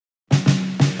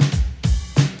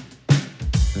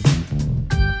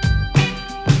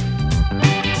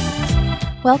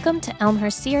Welcome to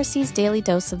Elmhurst CRC's Daily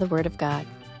Dose of the Word of God.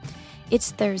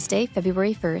 It's Thursday,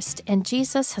 February 1st, and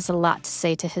Jesus has a lot to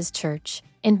say to his church,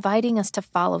 inviting us to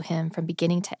follow him from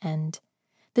beginning to end.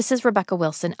 This is Rebekah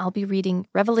Wilson. I'll be reading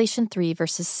Revelation 3,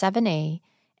 verses 7a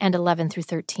and 11 through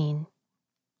 13.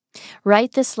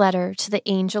 Write this letter to the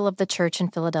angel of the church in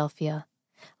Philadelphia.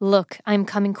 Look, I am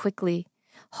coming quickly.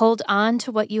 Hold on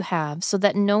to what you have, so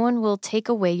that no one will take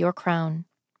away your crown.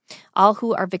 All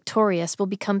who are victorious will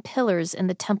become pillars in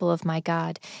the temple of my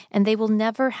God, and they will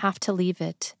never have to leave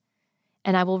it.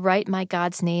 And I will write my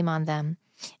God's name on them,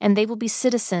 and they will be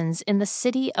citizens in the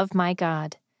city of my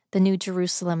God, the new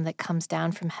Jerusalem that comes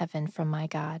down from heaven from my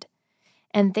God.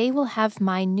 And they will have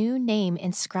my new name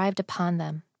inscribed upon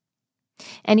them.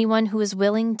 Anyone who is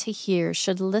willing to hear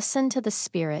should listen to the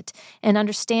Spirit and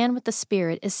understand what the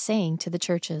Spirit is saying to the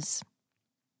churches.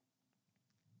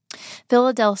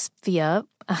 Philadelphia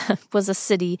was a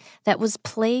city that was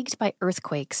plagued by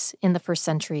earthquakes in the first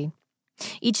century.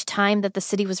 Each time that the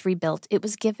city was rebuilt, it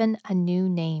was given a new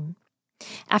name.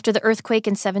 After the earthquake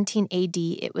in 17 AD,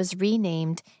 it was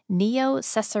renamed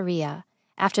Neo-Caesarea,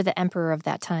 after the emperor of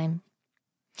that time.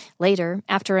 Later,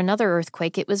 after another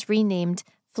earthquake, it was renamed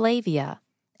Flavia,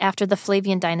 after the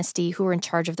Flavian dynasty who were in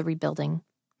charge of the rebuilding.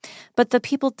 But the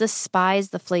people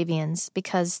despised the Flavians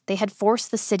because they had forced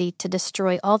the city to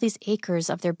destroy all these acres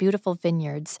of their beautiful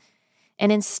vineyards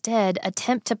and instead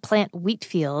attempt to plant wheat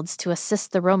fields to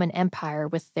assist the Roman Empire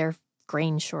with their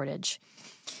grain shortage.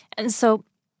 And so,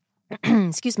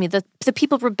 the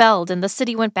people rebelled and the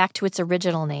city went back to its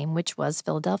original name, which was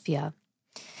Philadelphia.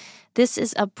 This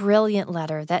is a brilliant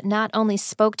letter that not only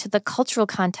spoke to the cultural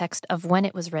context of when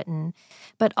it was written,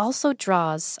 but also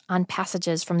draws on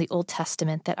passages from the Old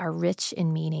Testament that are rich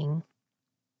in meaning.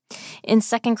 In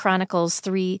 2 Chronicles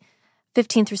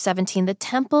 3:15 through 17, the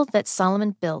temple that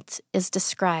Solomon built is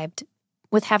described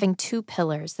with having two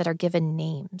pillars that are given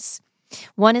names.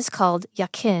 One is called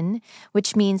Yakin,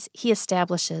 which means he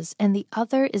establishes, and the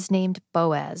other is named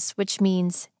Boaz, which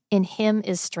means in him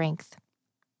is strength.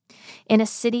 In a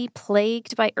city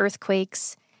plagued by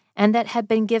earthquakes and that had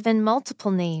been given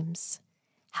multiple names,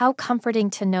 how comforting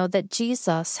to know that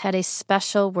Jesus had a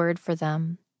special word for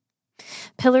them.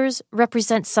 Pillars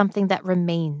represent something that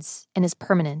remains and is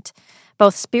permanent,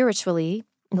 both spiritually,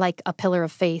 like a pillar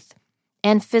of faith,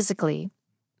 and physically,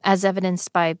 as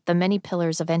evidenced by the many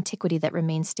pillars of antiquity that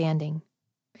remain standing.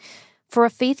 For a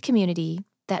faith community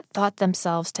that thought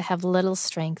themselves to have little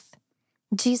strength,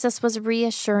 Jesus was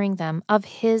reassuring them of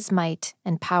his might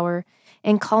and power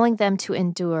and calling them to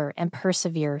endure and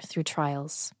persevere through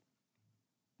trials.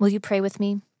 Will you pray with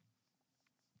me?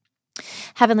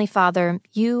 Heavenly Father,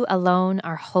 you alone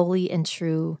are holy and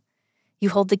true.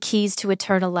 You hold the keys to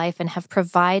eternal life and have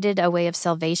provided a way of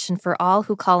salvation for all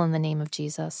who call on the name of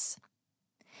Jesus.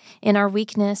 In our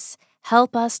weakness,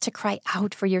 help us to cry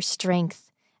out for your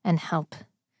strength and help.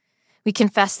 We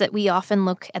confess that we often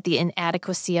look at the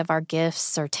inadequacy of our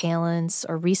gifts or talents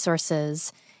or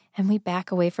resources, and we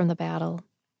back away from the battle.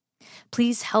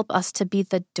 Please help us to be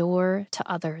the door to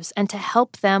others and to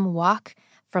help them walk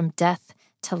from death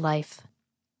to life.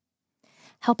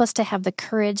 Help us to have the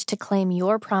courage to claim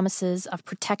your promises of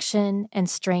protection and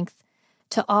strength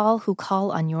to all who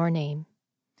call on your name.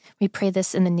 We pray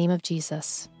this in the name of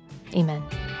Jesus. Amen.